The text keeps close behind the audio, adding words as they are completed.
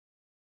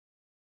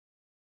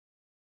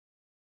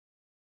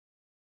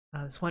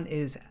This one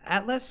is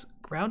Atlas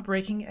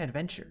Groundbreaking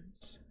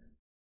Adventures.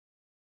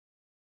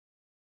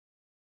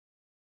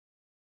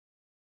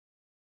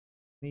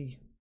 Let me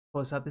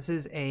pull this up. This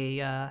is a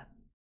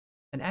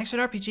an action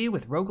RPG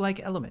with roguelike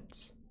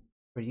elements,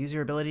 where you use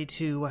your ability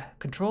to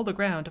control the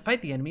ground to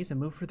fight the enemies and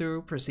move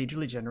through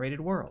procedurally generated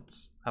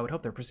worlds. I would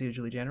hope they're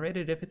procedurally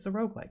generated if it's a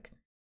roguelike.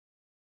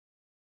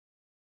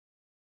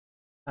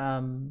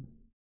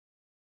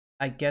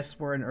 I guess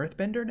we're an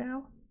earthbender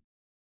now?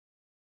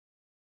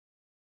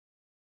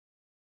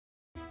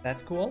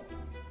 That's cool.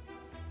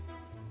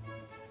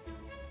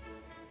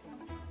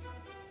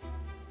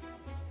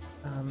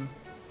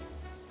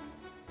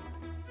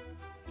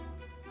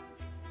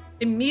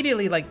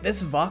 Immediately, like,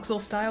 this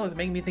voxel style is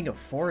making me think of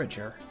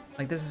Forager.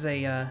 Like, this is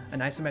a an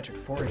isometric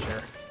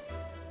Forager.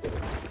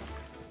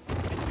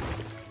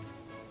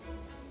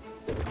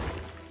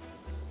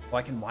 Oh,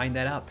 I can wind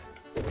that up.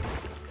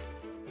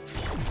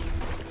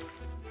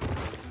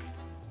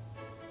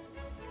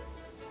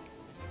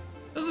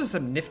 Those are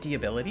some nifty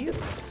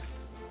abilities.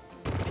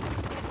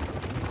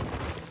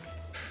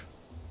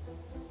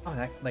 Oh,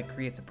 that, like,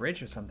 creates a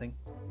bridge or something.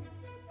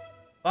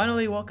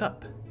 Finally woke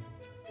up.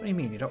 What do you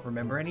mean, you don't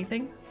remember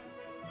anything?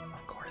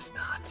 Of course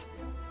not.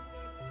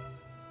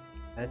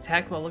 I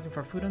attacked while looking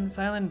for food on this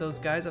island. Those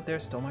guys up there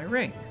stole my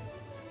ring.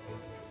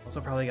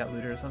 Also probably got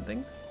looted or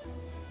something.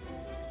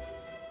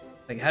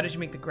 Like, how did you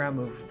make the ground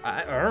move?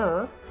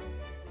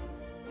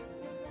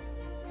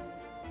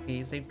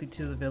 Okay, safely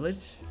to the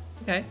village.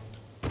 Okay.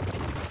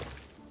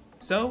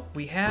 So,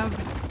 we have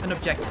an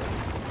objective.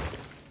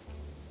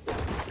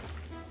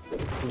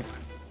 Oop.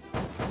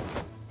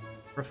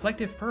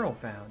 Reflective pearl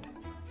found.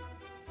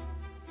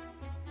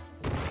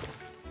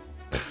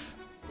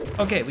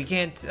 Okay, we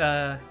can't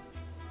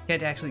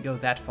actually go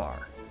that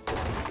far.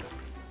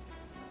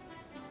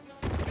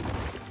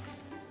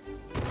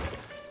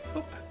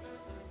 Oop.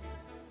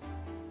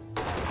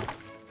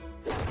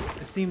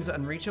 This seems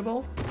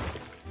unreachable.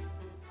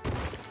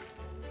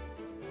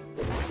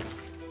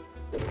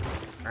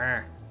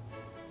 Arrgh.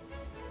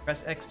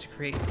 Press X to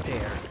create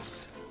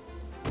stairs.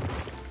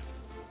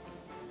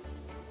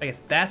 I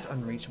guess that's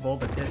unreachable,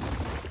 but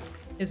this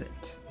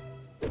isn't.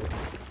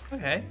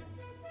 Okay.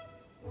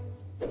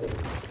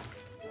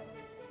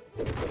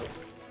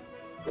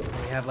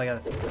 We have like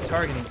a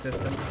targeting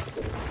system.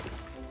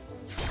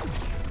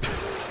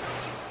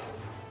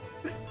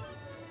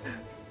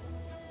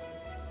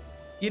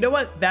 You know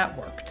what? That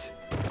worked.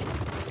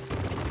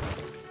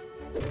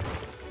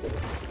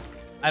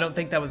 I don't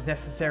think that was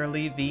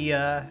necessarily the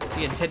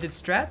intended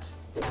strat,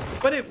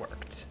 but it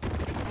worked.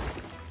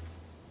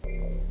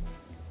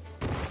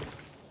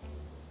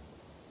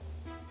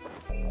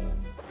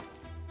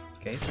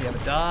 Okay, so we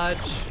have a dodge.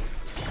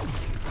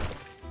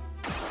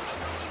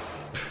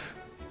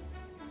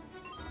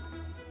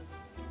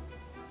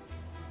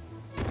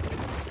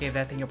 Gave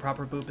that thing a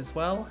proper boop as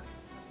well.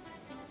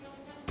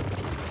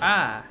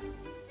 Ah.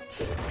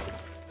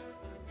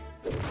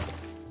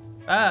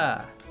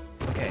 Ah.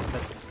 Okay,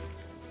 that's...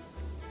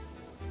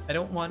 I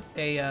don't want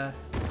a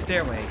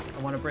stairway.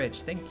 I want a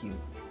bridge. Thank you.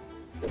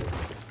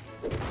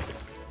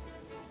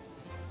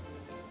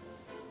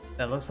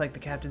 That looks like the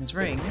captain's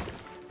ring.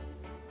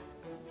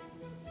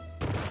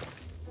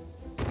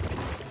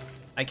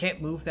 I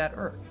can't move that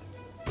earth.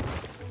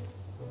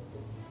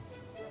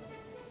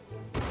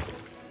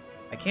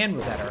 I can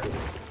move that earth.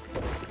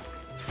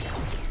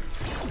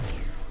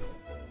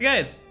 You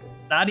guys,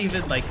 not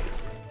even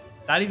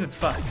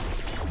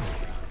fussed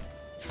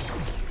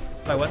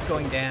by what's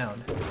going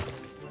down.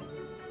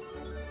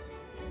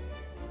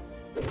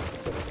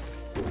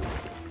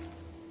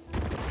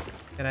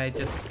 Can I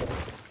just...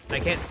 I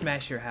can't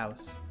smash your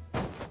house.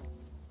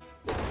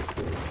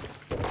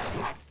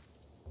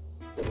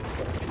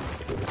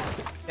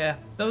 Yeah,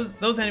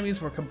 those enemies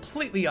were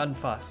completely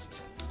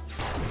unfussed.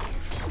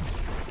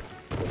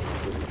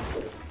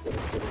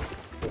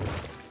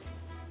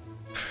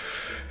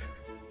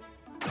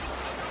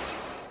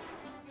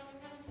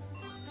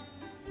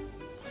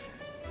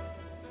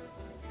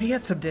 We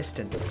get some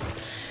distance.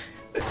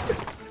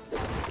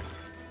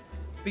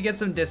 We get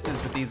some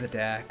distance with these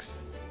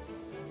attacks.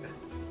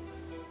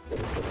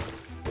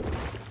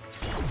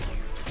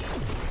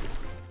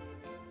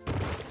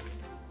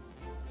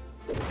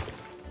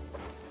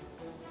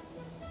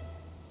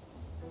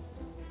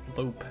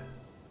 Loop.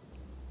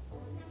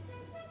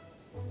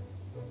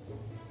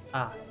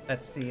 Ah,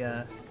 that's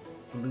the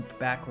loop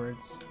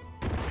backwards.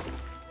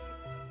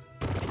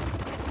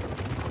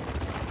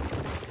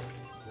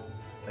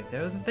 Like,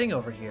 there was a thing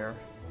over here.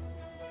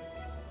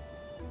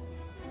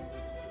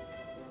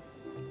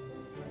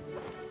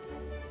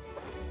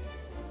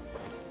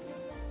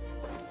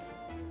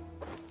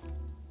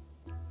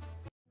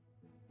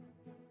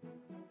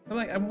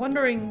 I'm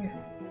wondering...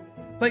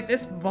 It's like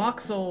this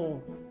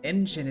voxel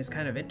engine is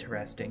kind of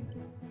interesting.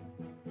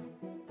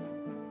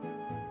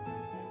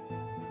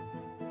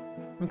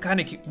 I'm kind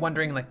of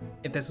wondering, like,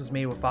 if this was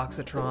made with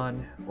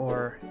Voxatron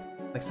or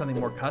like something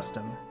more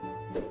custom.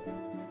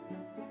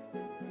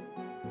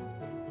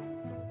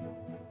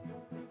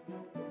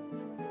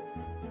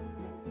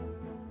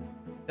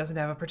 Doesn't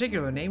have a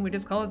particular name, we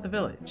just call it the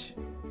village.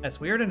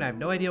 That's weird and I have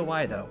no idea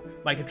why though.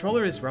 My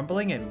controller is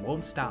rumbling and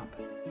won't stop.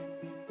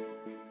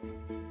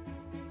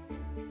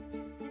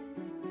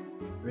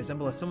 We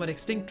resemble a somewhat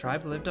extinct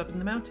tribe that lived up in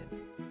the mountain.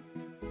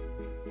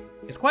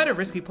 It's quite a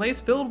risky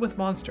place filled with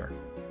monster.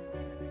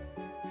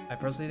 I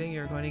personally think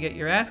you're going to get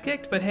your ass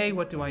kicked, but hey,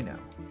 what do I know?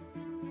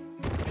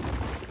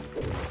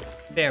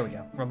 There we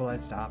go, rumble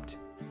has stopped.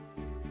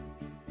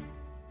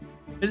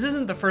 This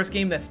isn't the first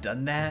game that's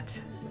done that.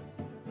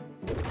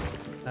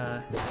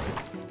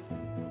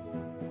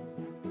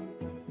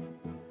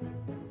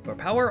 Your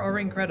power are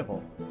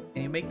incredible,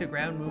 and you make the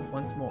ground move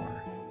once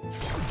more.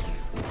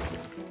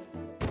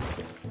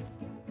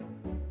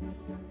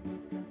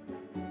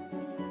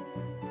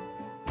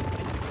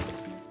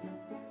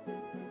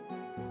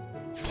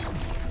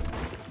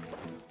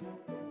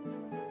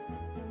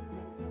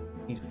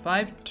 Need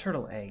 5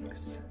 turtle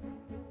eggs.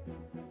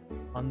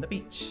 On the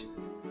beach.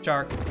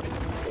 Shark.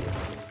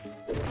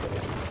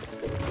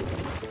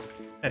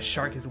 That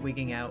shark is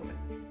wigging out.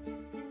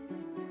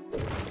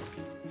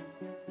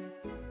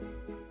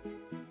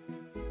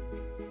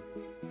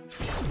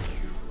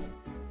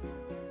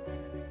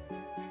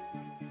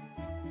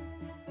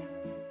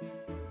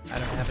 I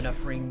don't have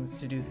enough rings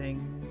to do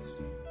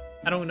things.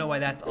 I don't know why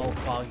that's all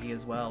foggy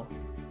as well.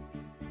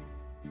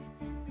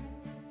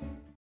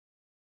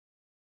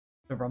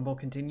 The rumble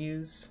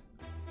continues.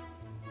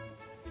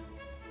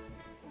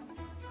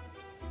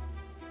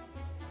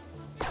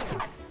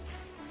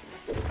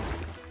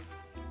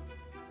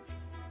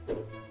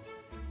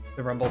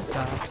 The rumble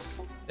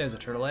stops. There's a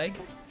turtle egg.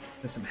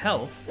 There's some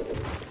health.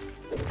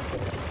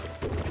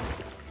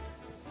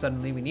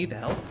 Suddenly we need the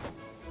health.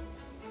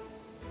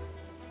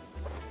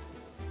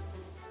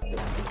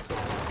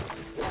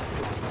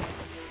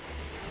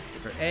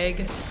 For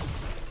egg.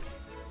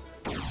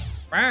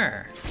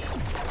 Rawr.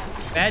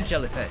 Bad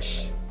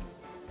jellyfish.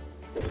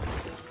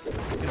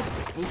 I'm gonna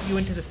boot you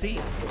into the sea.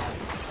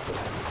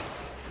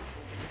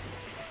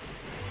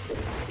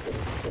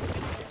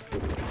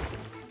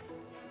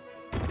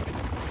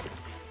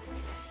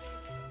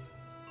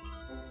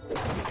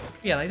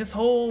 Yeah, like this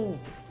whole,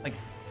 like,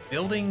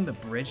 building the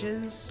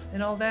bridges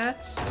and all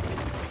that,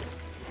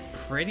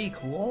 pretty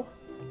cool.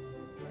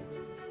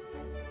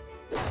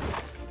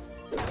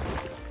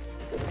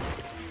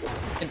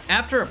 And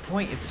after a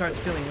point, it starts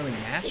feeling really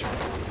natural.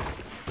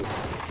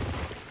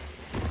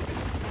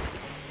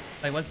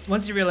 Like,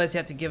 once you realize you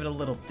have to give it a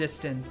little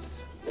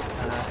distance, come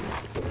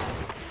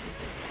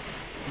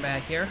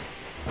back here.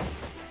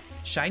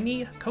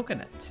 Shiny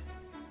coconut.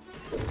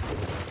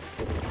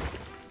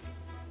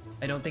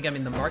 I don't think I'm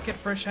in the market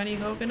for a shiny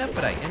coconut,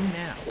 but I am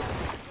now.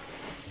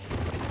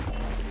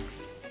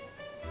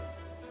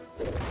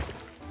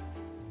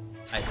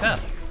 I fell.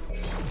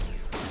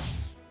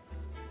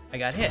 I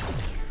got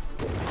hit.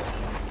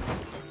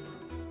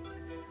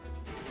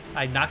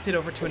 I knocked it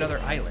over to another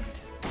island.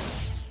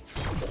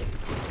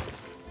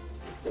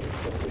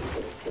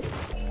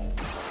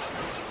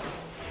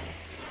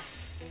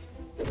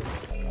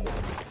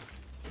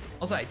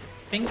 Also, I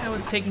think I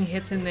was taking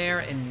hits in there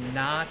and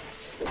not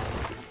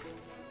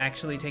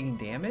actually taking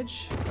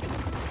damage?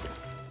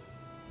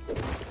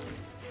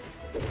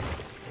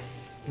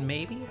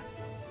 Maybe?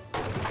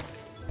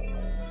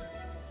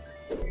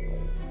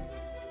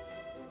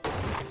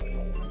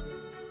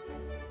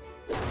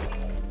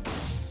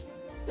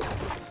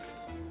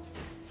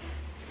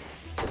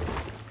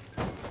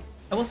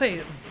 I will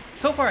say,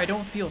 so far I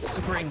don't feel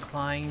super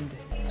inclined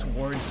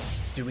towards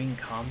doing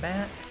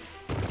combat.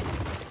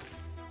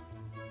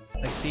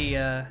 Like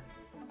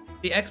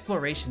the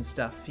exploration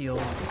stuff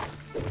feels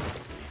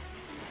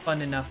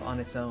fun enough on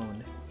its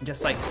own.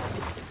 Just like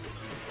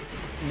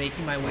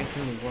making my way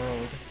through the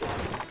world.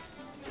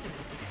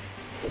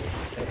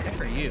 The heck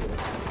are you?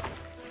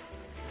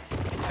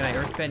 Can I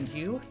earthbend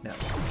you? No.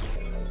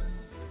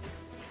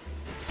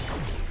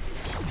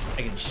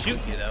 I can shoot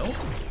you though.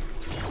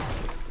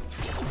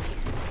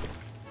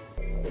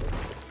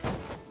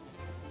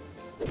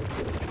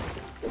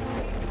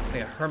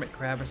 Like a hermit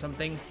crab or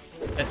something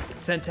that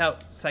sent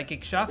out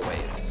psychic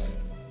shockwaves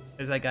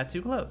as I got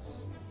too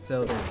close.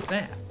 So there's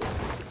that.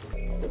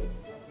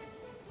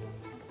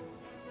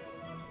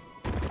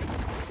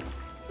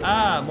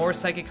 Ah, more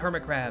psychic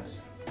hermit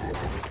crabs.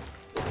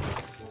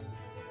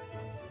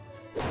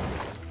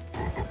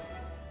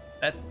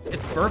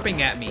 It's burping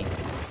at me.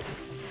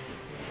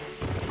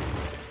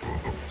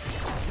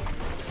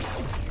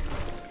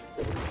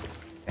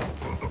 Okay.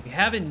 We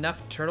have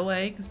enough turtle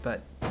eggs,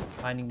 but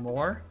finding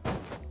more.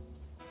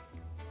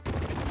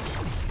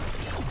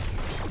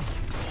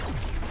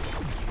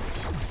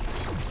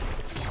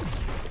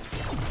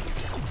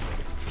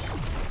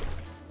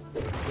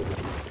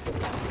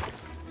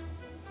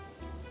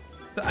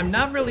 So I'm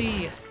not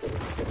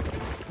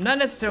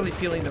necessarily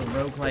feeling the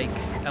roguelike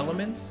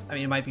elements. I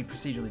mean, it might be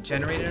procedurally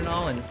generated and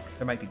all, and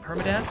there might be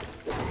permadeath.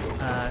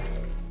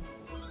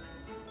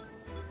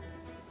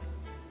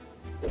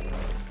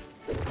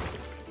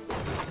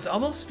 It's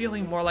almost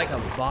feeling more like a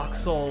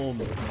voxel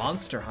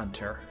Monster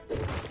Hunter.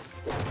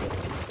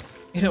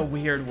 In a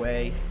weird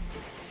way.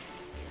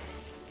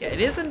 Yeah, it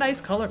is a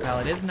nice color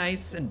palette. It is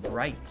nice and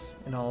bright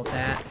and all of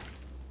that.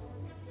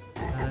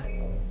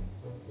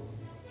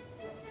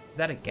 Is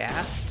that a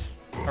ghast?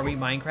 Are we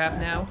Minecraft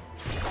now?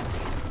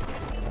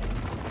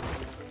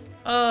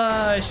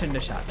 I shouldn't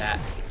have shot that.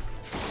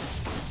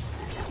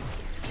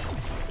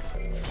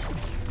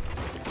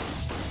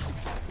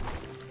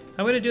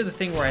 I'm gonna do the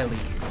thing where I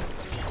leave.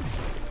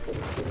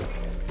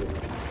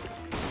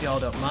 If y'all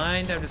don't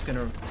mind, I'm just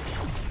gonna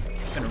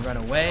run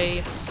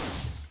away.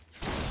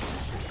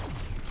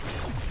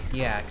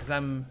 Yeah, because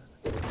I'm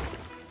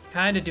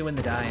kind of doing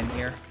the dying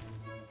here.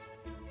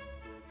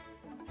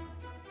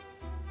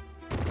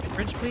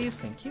 Bridge, please.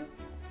 Thank you.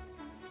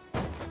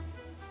 It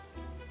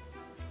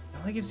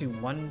only gives you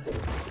one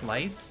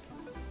slice.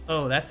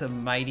 Oh, that's a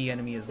mighty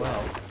enemy as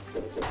well.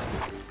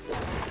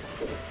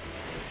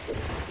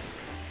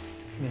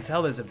 You can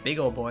tell there's a big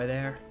old boy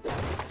there.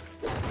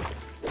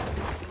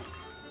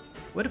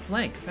 Wood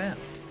plank found.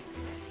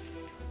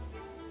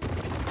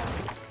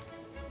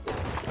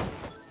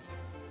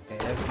 Okay,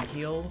 I have some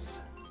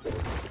heals.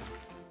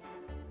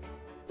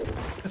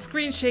 The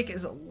screen shake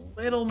is a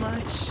little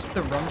much.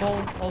 The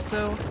rumble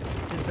also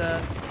is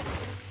a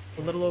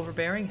little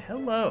overbearing.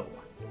 Hello.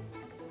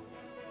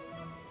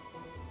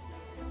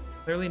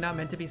 Clearly not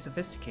meant to be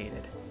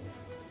sophisticated.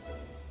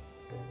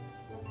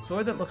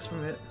 Sword that looks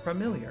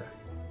familiar.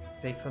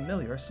 It's a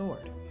familiar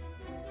sword.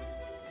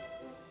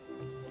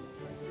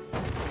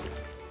 I'll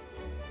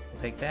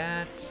take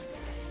that.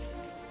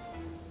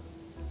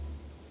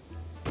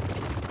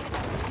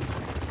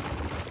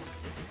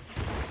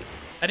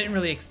 I didn't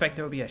really expect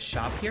there would be a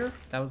shop here.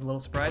 That was a little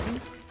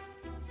surprising.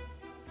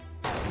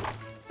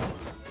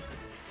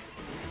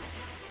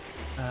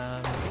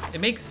 It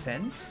makes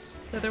sense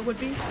that there would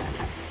be.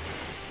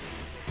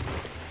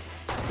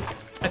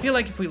 I feel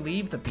like if we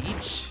leave the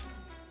beach,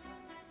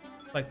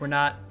 like we're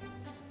not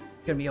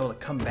gonna be able to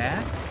come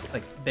back.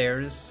 Like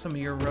there's some of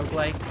your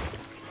roguelike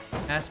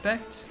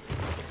aspect.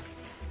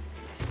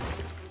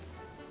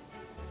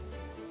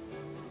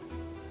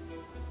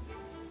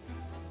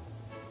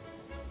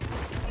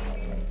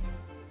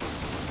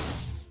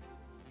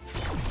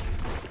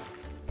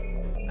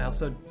 I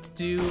also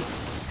do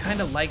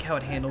kind of like how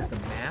it handles the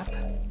map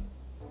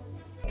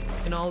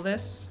in all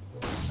this.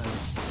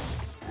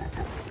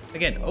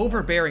 Again,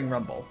 overbearing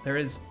rumble. There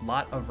is a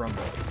lot of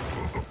rumble.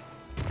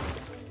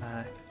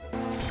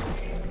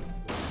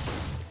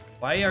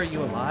 Why are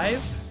you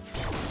alive?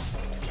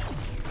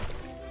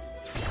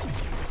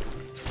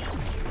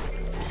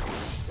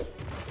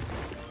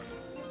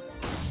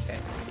 Okay,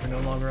 we're no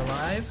longer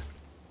alive.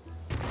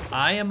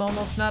 I am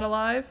almost not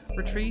alive.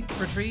 Retreat,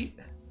 retreat.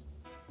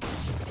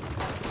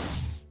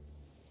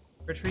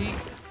 Retreat.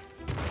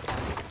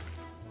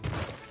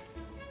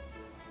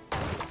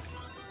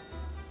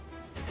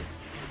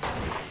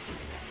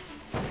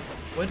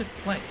 Wood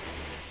plank.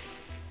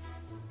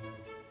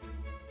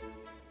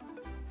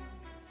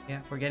 Yeah,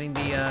 we're getting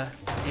the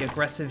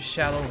aggressive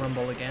shallow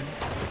rumble again.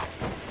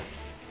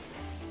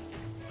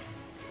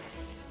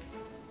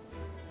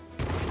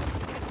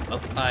 Oh,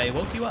 I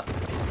woke you up.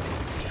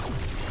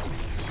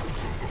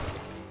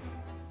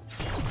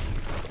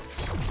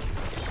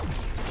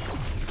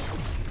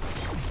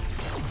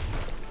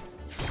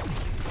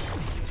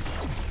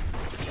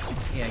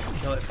 Yeah, I can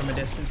kill it from a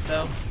distance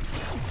though.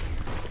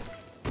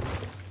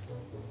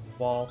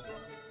 Wall.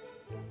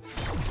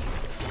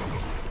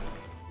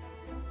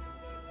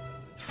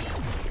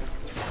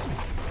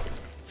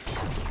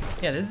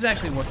 Yeah, this is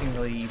actually working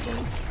really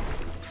easily.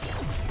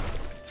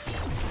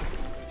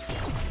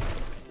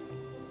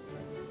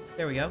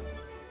 There we go.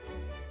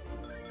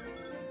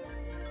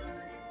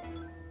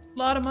 A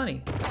lot of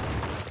money.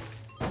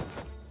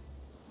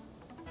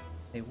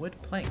 A wood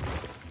plank.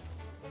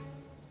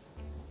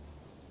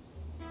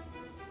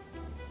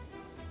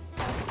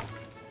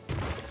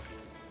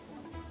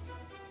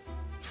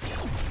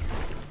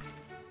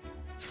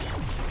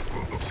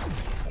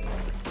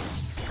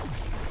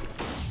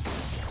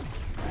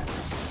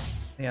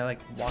 Yeah, like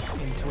walked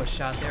into a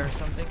shot there or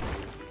something.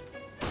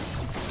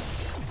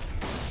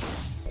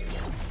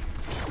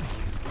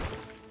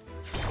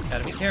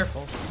 Gotta be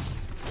careful.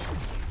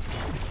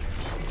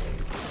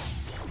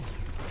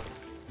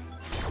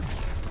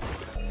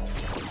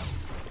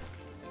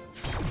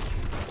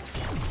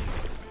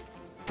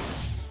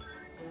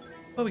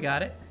 Oh, we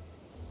got it.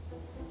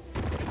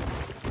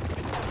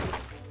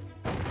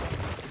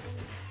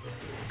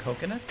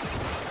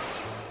 Coconuts.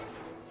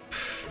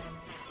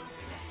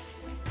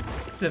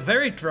 It's a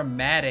very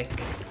dramatic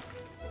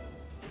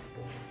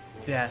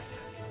death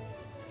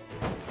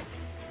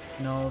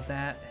and all of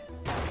that.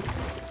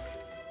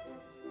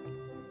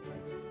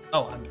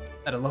 Oh, I'm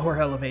at a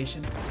lower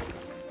elevation.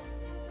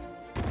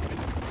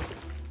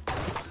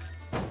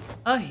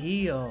 A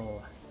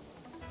heal.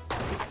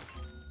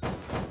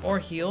 More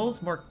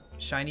heals, more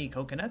shiny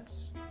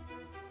coconuts.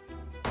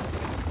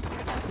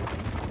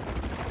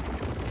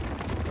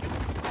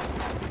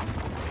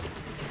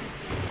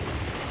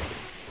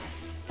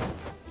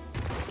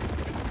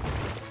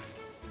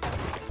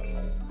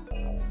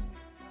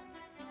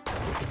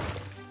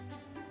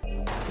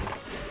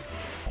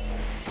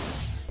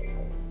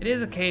 It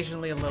is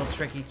occasionally a little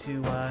tricky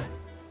to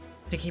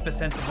keep a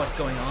sense of what's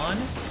going on.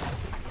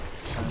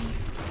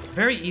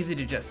 Very easy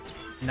to just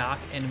knock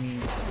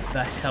enemies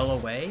the hell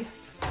away.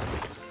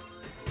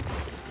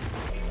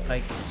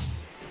 Like,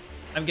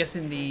 I'm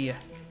guessing the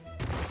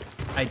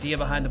idea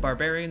behind the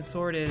Barbarian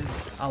Sword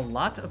is a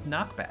lot of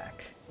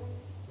knockback.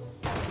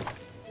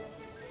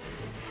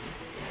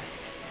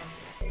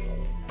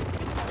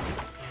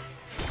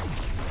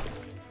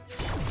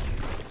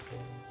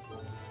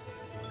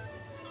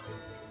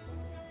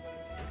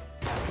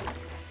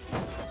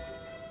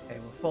 Okay,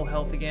 we're full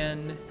health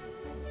again.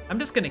 I'm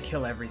just gonna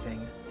kill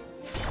everything.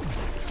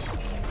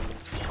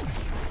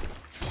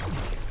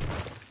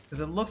 Because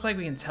it looks like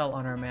we can tell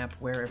on our map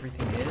where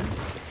everything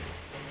is.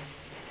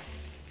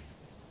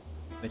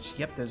 Which,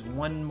 yep, there's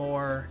one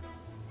more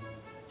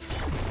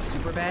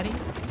super baddie.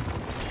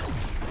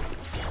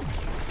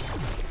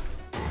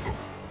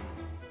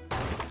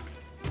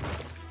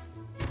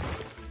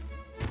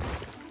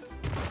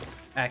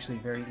 Actually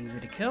very easy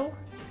to kill,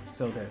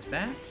 so there's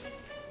that.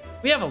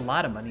 We have a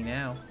lot of money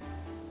now.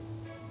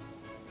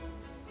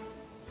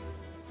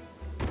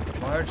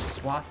 Large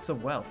swaths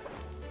of wealth.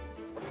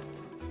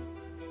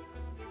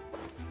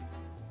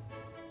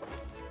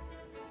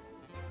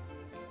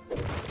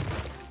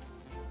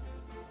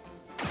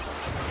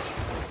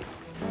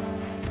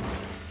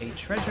 A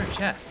treasure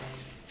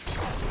chest.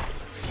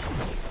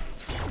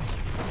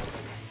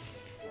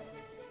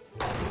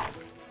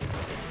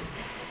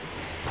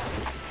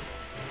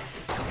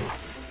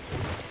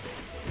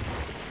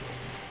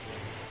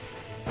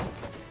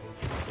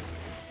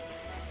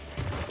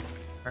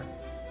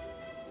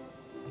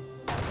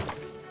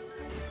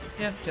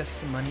 Yeah, just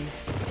some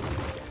monies.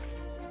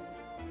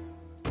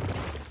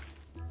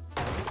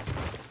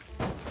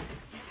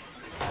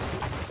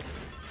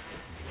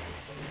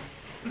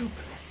 Bloop.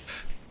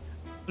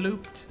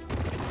 Blooped.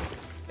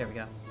 There we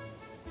go.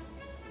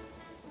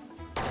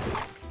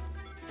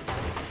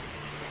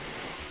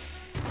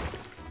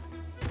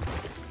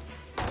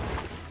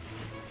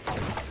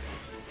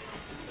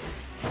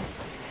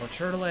 More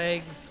turtle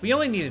eggs. We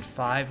only needed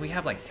 5. We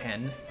have like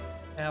 10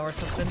 now or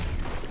something.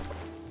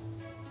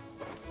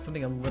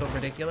 Something a little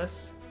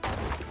ridiculous.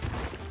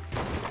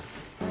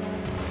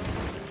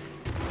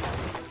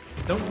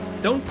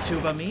 Don't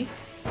tuba me.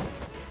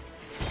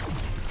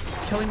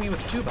 It's killing me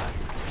with tuba.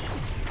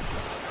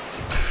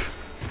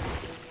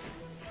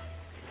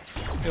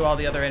 While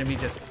the other enemy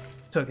just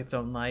took its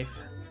own life.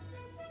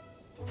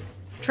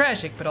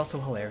 Tragic, but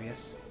also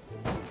hilarious.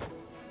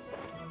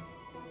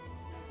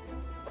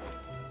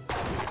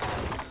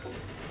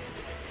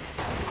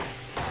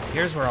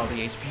 Here's where all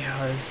the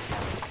HP is.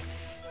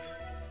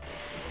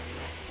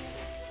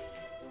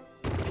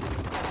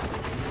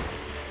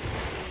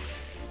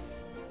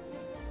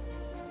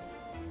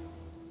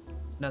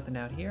 Nothing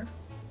out here.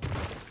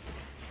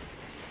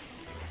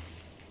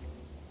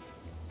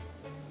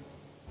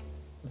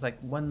 There's like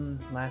one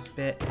last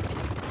bit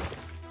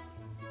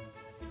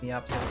in the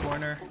opposite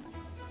corner.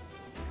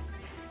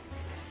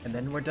 And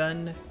then we're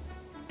done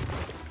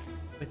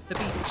with the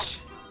beach.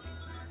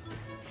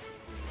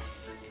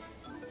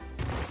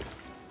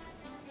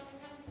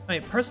 I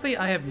mean, personally,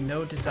 I have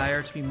no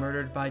desire to be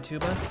murdered by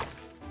Tuba.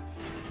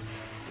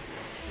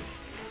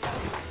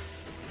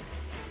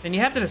 And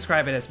you have to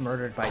describe it as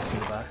murdered by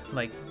Tuba.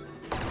 Like,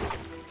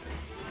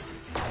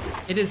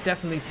 it is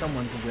definitely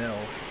someone's will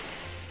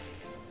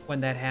when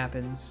that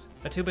happens.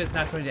 A Tuba is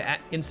not going to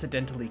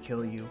incidentally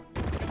kill you.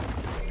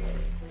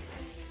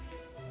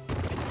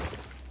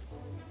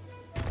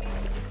 I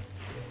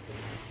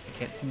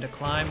can't seem to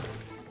climb.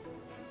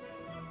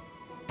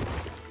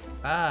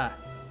 Ah.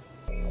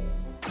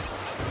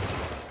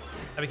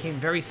 I became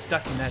very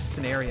stuck in that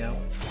scenario.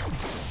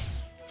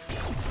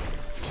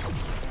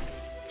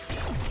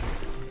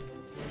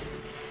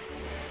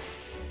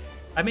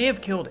 I may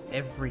have killed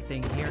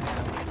everything here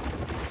now.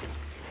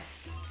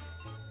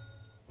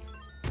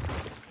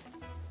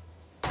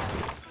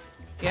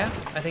 Yeah,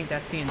 I think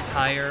that's the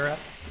entire...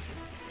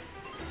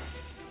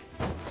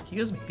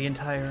 excuse me, the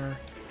entire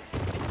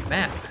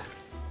map.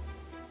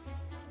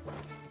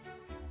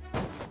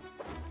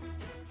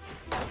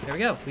 There we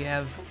go, we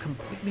have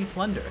completely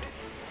plundered.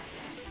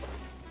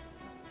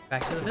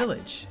 Back to the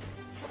village.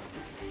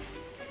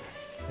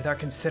 With our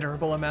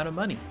considerable amount of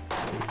money.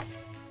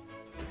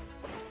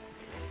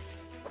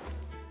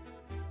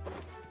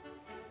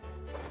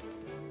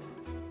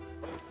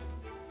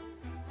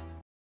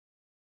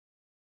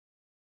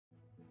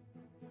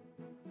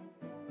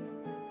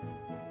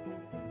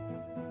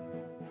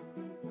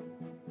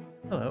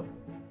 Hello.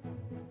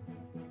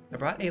 I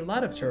brought a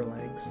lot of turtle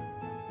eggs.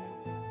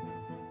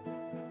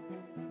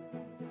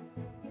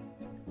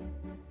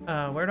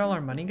 Where'd all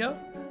our money go?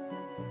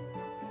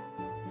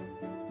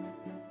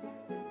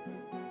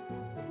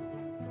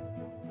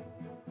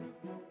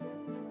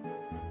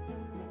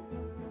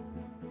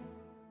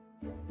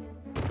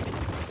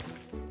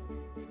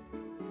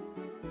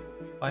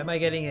 Why am I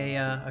getting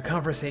a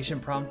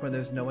conversation prompt where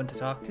there's no one to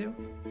talk to?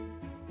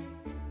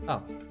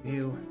 Oh,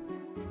 you...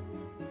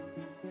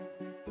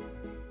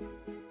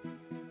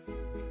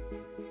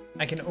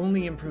 I can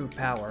only improve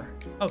power.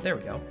 Oh, there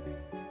we go.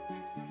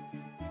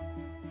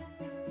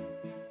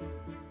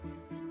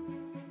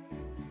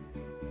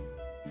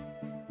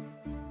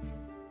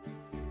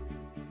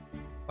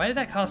 Why did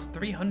that cost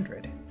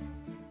 300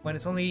 when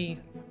it's only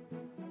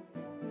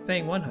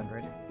saying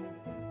 100?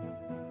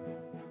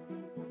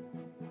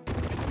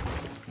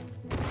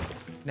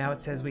 Now it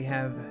says we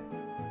have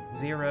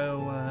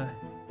zero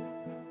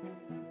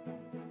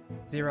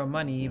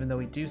money, even though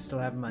we do still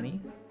have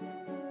money.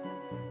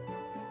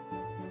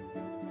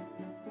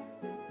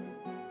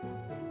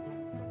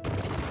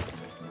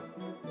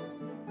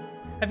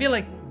 I feel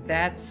like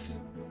that's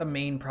the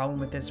main problem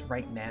with this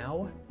right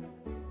now.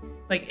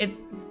 Like,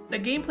 the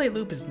gameplay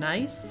loop is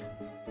nice.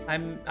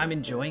 I'm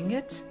enjoying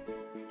it,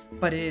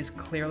 but it is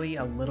clearly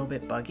a little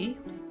bit buggy.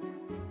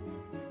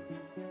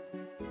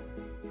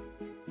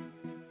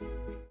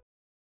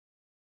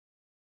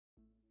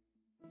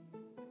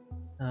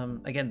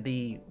 Again,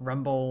 the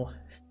rumble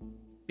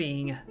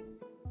being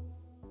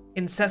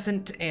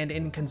incessant and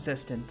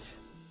inconsistent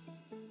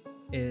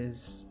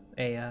is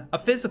a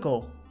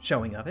physical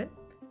showing of it.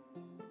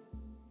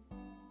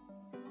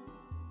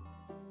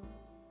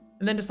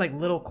 And then just like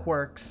little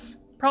quirks,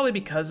 probably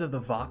because of the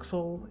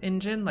voxel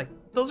engine, like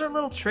those are a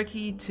little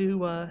tricky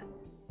to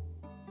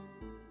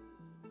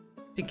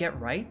get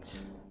right.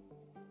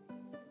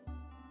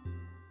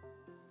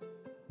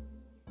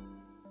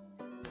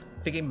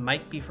 The game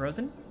might be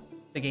frozen.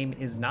 The game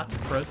is not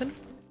frozen.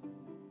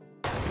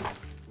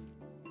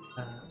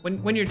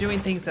 When you're doing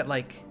things that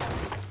like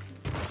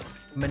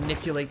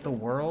manipulate the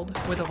world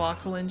with a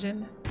voxel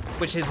engine,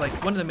 which is like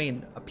one of the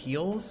main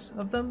appeals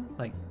of them,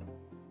 like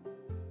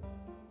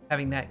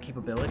having that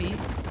capability.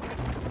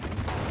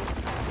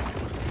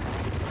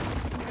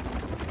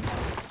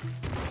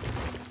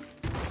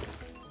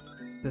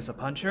 Is this a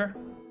puncher?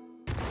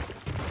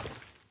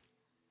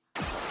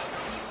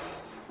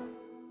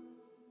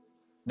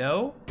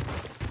 No,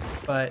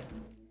 but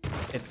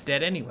it's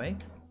dead anyway.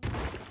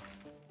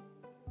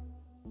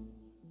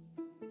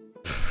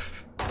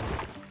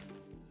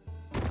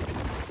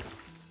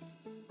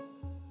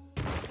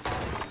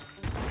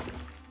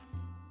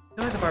 I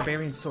feel like the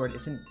barbarian sword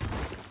isn't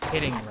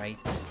hitting right.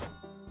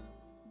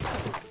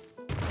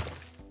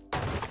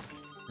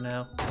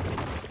 No.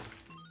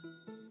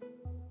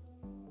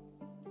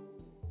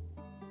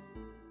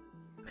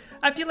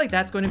 I feel like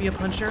that's going to be a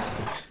puncher,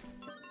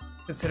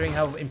 considering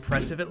how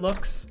impressive it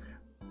looks.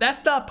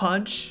 That's not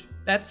punch,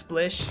 that's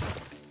splish.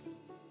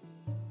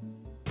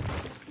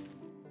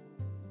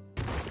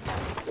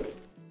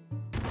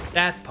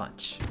 That's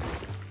punch.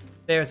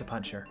 There's a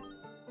puncher.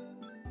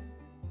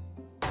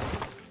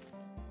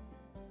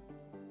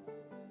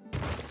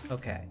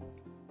 Okay.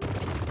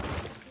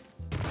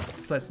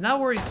 So let's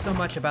not worry so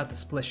much about the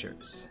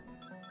splishers.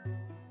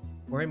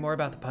 Worry more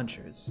about the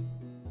punchers.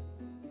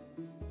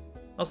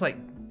 Also, like,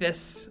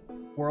 this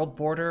world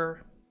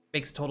border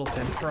makes total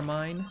sense for a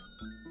mine.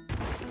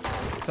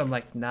 So I'm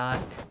like not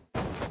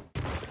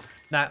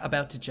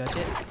about to judge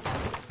it.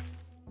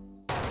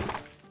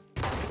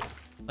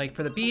 Like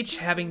for the beach,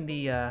 having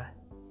the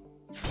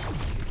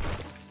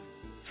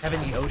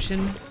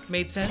ocean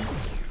made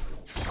sense.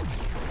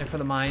 And for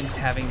the mines,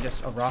 having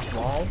just a rock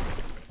wall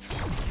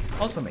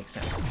also makes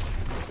sense.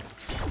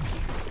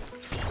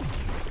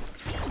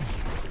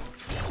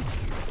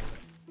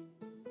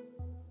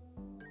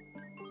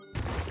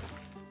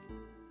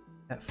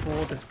 That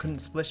fool just couldn't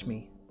splish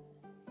me.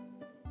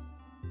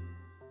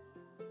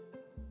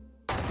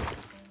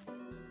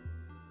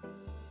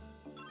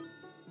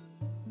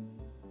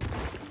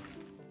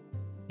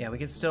 Yeah, we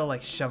can still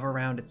like shove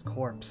around its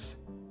corpse.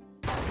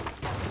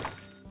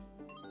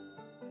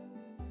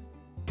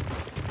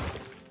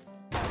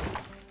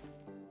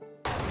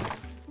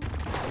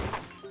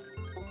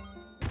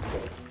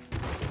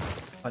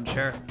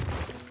 Puncher.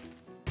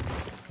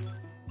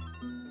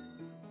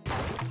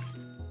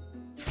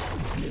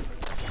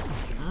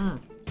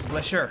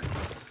 Splisher.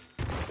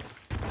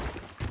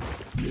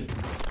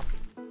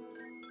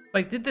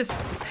 Like, did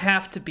this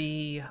have to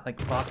be like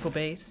voxel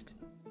based?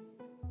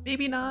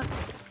 Maybe not.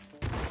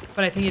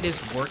 But I think it is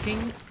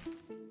working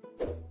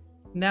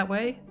in that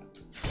way.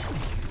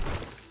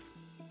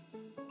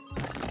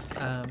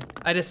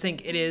 I just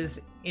think it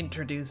is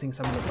introducing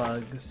some of the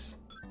bugs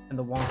and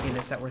the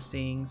wonkiness that we're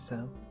seeing,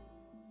 so.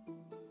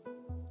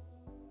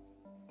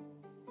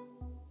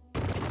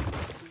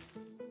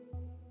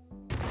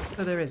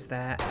 So there is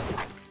that.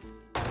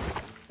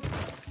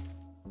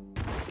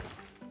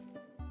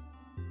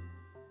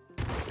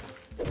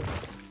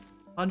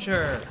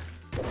 Puncher!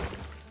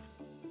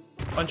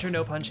 Puncher,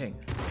 no punching.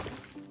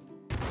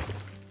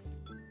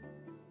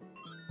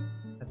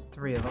 That's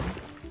 3 of them.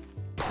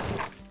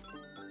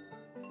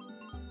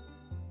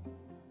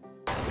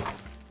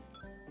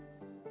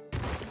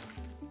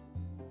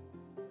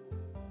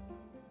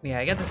 Yeah,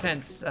 I get the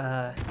sense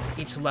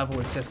each level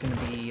is just gonna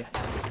be,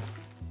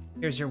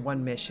 here's your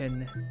one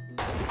mission,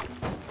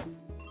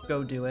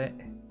 go do it.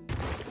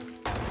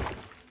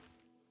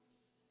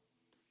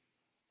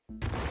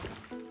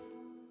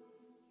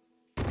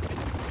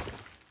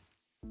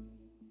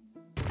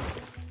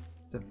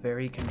 It's a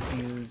very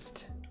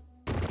confused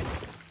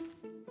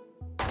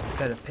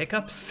set of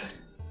pickups.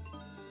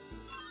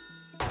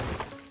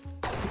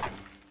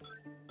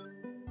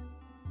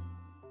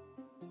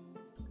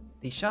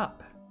 The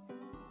shop.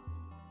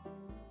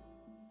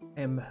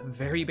 I am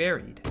very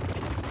buried.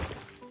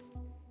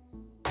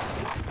 Here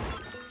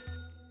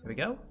we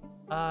go.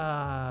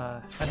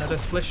 Another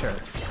splisher.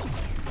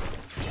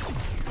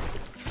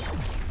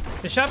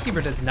 The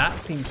shopkeeper does not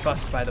seem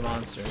fussed by the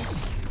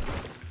monsters.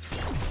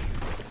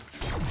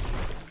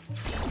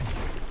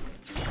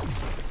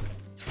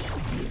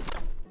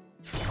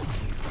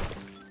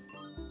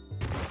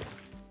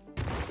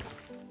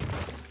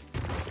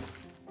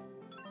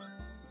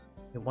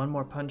 Okay, one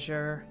more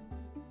puncher.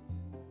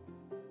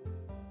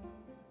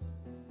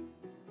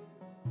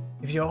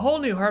 If you a whole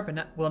new harp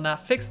and will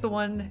not fix the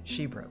one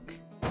she broke.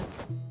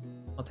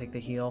 I'll take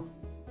the heal.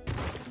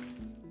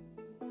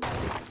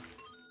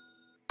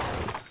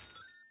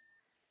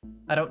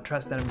 I don't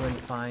trust that I'm going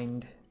to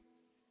find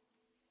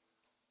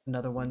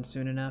another one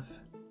soon enough.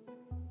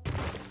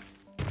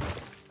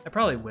 I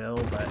probably will,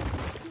 but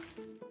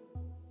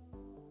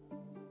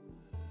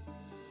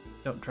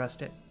don't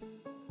trust it.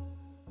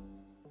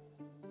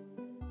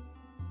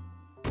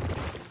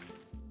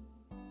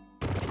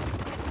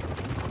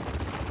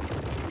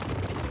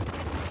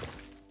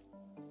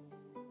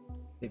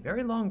 A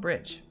very long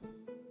bridge.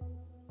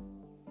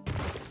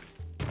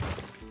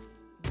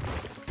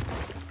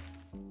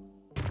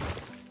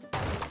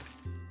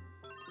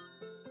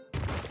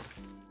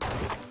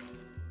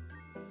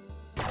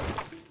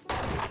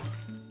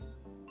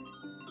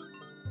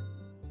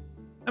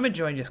 I'm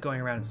enjoying just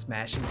going around and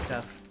smashing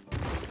stuff.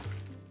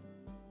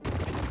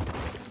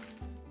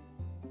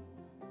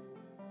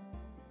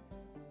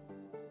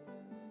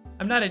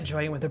 I'm not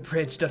enjoying when the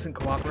bridge doesn't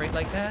cooperate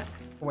like that,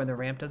 or when the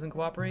ramp doesn't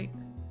cooperate.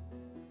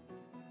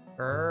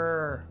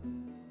 Brrr.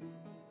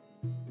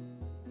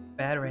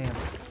 Bad ramp.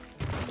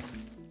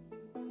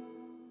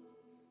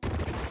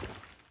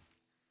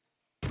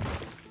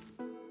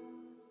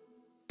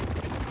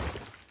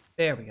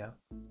 There we go.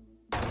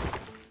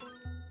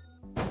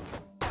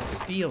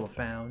 Steel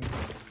found.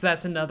 So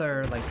that's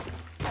another, like,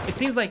 it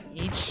seems like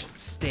each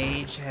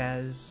stage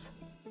has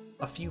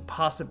a few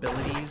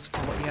possibilities for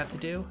what you have to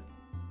do.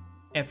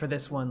 And for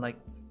this one, like,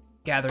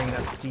 gathering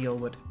enough steel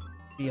would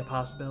be a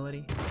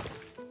possibility.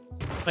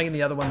 Like in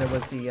the other one, there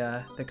was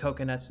the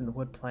coconuts and the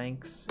wood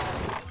planks.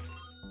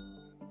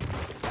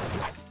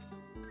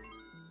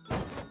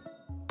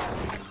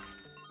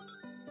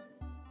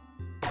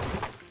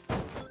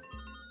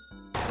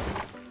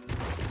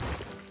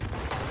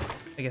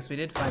 I guess we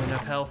did find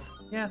enough health.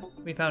 Yeah,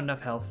 we found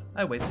enough health.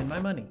 I wasted my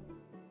money.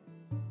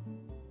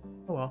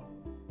 Oh well.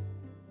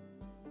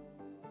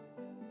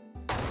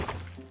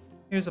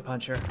 Here's a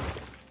puncher.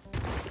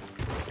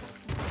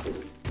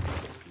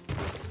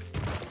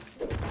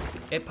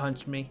 It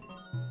punched me.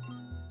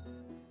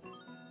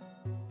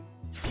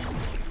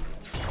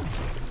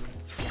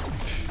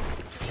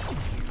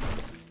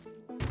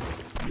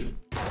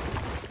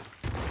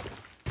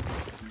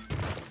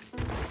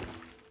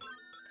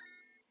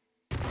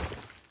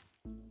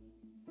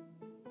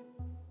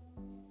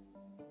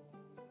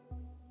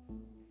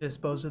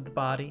 Dispose of the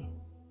body.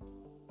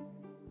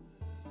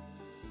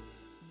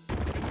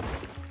 Didn't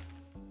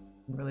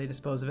really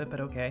dispose of it,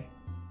 but okay.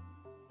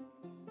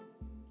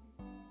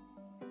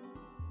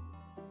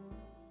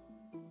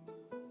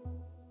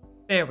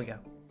 There we go.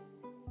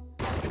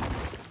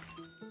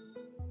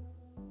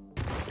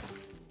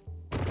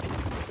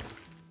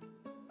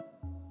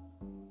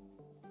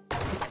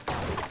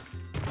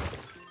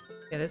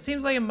 Yeah, this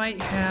seems like it might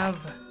have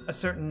a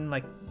certain,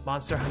 like,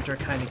 Monster Hunter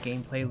kind of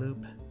gameplay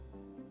loop.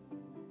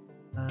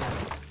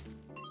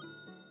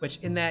 Which,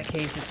 in that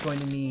case, it's going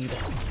to need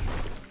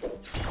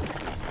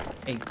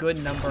a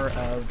good number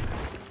of,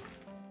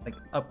 like,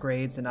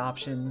 upgrades and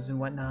options and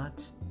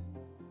whatnot.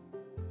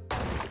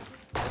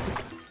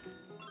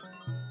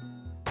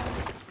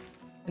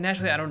 And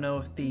naturally, I don't know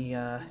if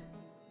the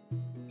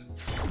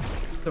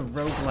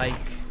roguelike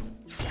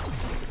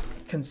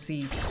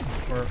conceit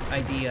or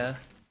idea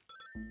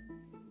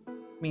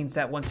means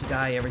that once you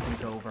die,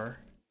 everything's over,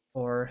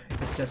 or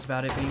if it's just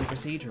about it being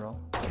procedural.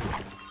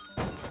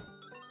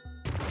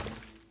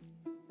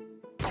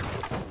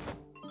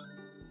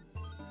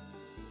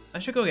 I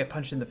should go get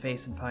punched in the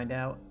face and find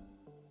out.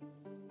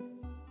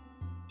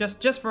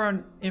 Just for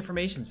our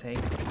information's sake.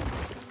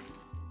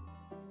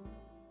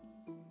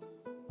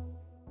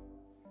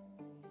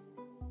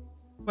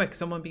 Quick,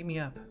 someone beat me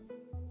up.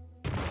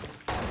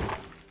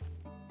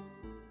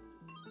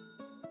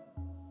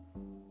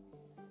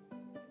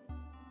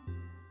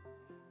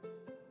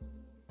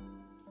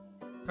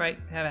 Right,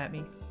 have at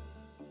me.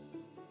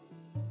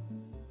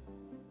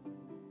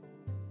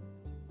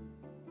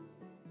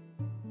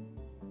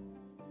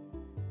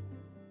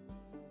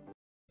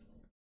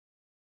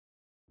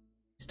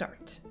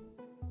 Start.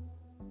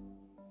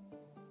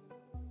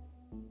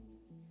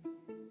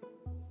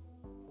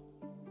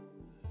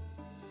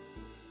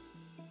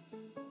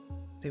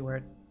 See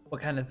what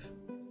kind of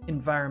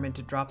environment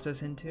it drops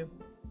us into.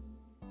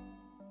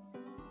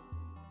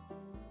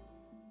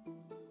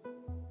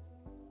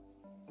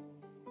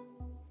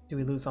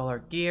 we lose all our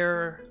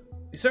gear.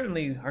 We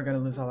certainly are going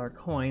to lose all our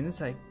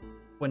coins. I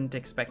wouldn't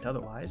expect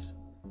otherwise.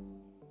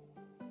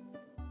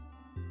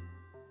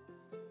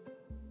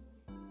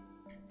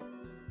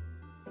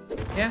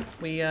 Yeah,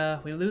 we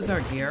lose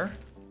our gear.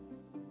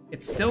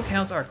 It still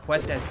counts our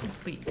quest as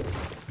complete.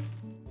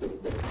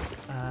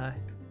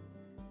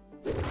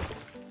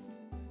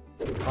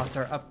 Lost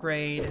our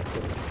upgrade.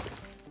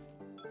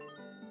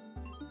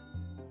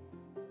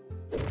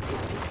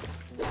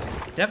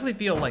 Definitely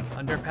feel like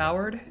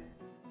underpowered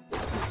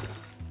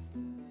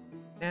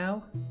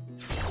now.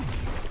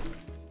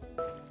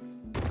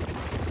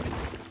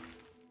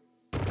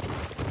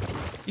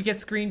 You get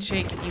screen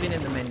shake even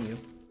in the menu.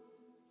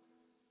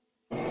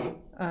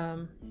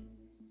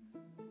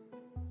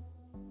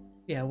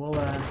 Yeah, we'll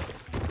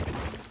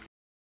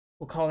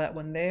call that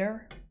one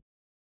there.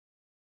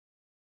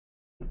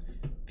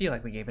 Feel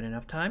like we gave it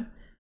enough time.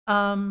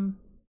 Yeah,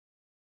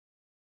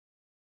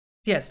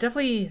 it's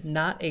definitely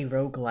not a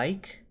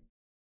roguelike.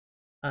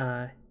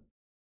 It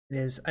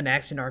is an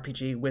action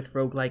RPG with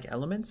roguelike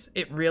elements.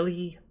 It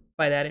really,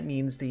 by that it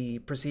means the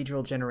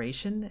procedural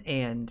generation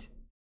and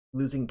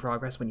losing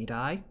progress when you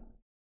die.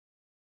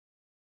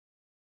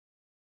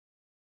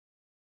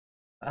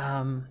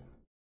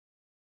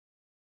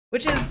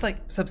 Which is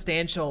like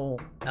substantial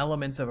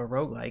elements of a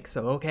roguelike,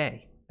 so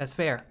okay, that's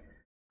fair.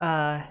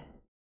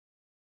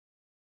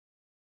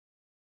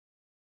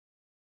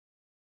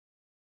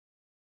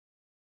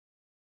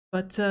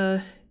 But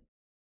yeah,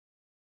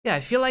 I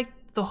feel like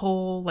the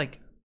whole like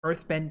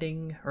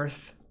earth-bending,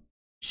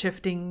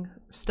 earth-shifting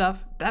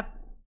stuff, that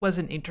was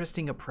an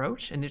interesting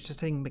approach, an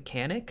interesting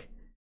mechanic.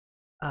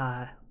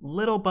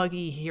 Little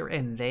buggy here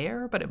and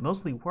there, but it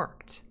mostly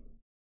worked.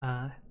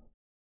 I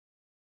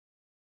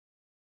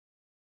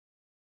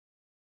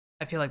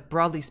feel like,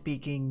 broadly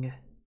speaking,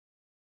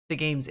 the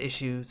game's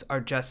issues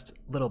are just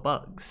little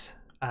bugs.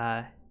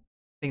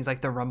 Things like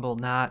the rumble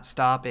not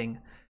stopping,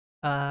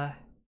 or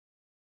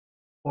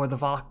the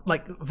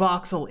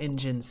voxel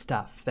engine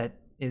stuff that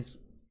is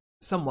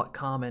somewhat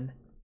common.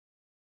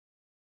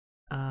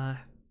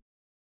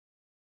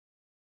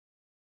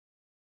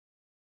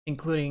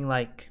 Including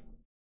like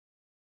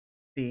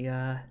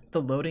the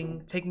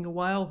loading taking a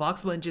while.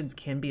 Voxel engines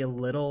can be a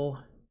little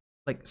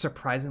like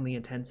surprisingly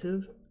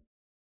intensive.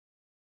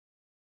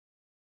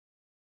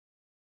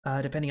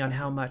 Depending on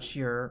how much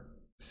you're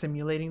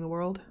simulating the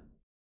world.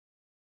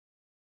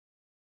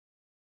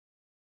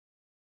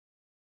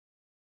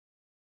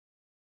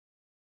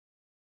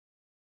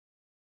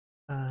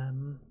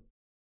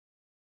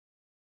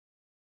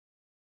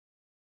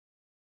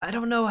 I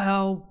don't know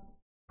how,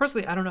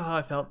 personally, I don't know how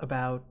I felt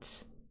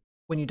about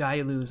when you die,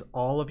 you lose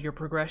all of your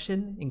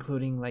progression,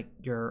 including like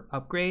your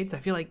upgrades. I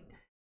feel like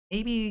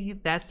maybe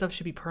that stuff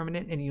should be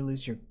permanent and you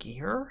lose your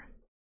gear,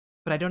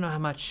 but I don't know how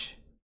much,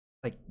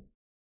 like,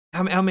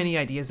 how many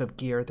ideas of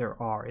gear there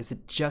are. Is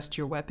it just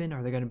your weapon?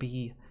 Are there going to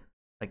be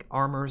like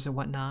armors and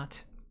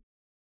whatnot?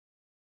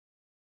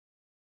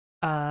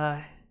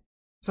 So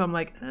I'm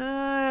like,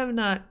 I'm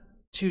not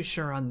too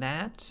sure on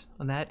that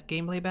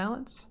gameplay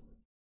balance.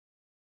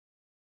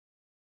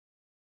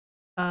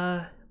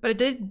 But it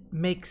did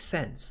make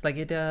sense. Like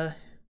it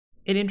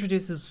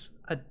introduces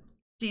a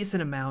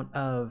decent amount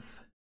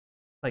of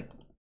like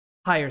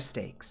higher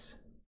stakes.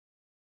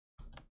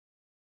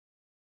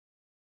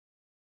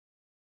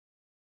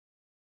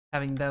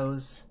 Having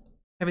those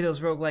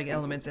roguelike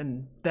elements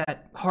and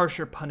that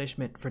harsher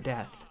punishment for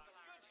death.